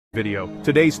Video.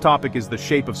 Today's topic is the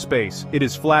shape of space. It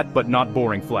is flat but not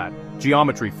boring flat.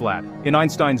 Geometry flat. In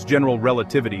Einstein's general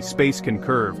relativity, space can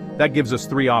curve. That gives us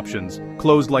three options: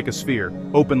 closed like a sphere,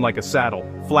 open like a saddle,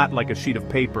 flat like a sheet of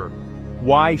paper.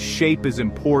 Why shape is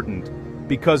important?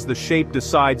 Because the shape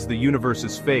decides the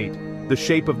universe's fate. The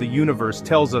shape of the universe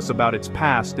tells us about its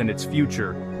past and its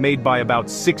future, made by about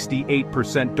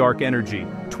 68% dark energy,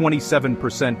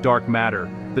 27% dark matter,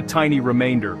 the tiny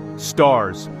remainder,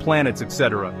 stars, planets,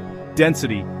 etc.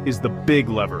 Density is the big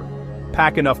lever.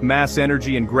 Pack enough mass,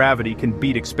 energy, and gravity can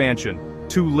beat expansion.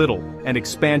 Too little, and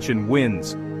expansion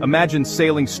wins. Imagine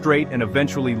sailing straight and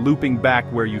eventually looping back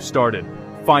where you started.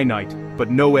 Finite, but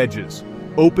no edges.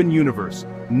 Open universe,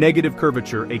 negative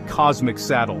curvature, a cosmic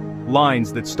saddle.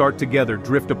 Lines that start together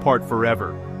drift apart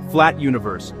forever. Flat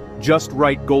universe, just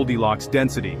right Goldilocks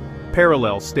density.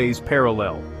 Parallel stays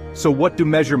parallel. So what do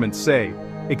measurements say?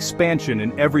 Expansion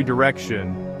in every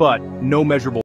direction, but no measurable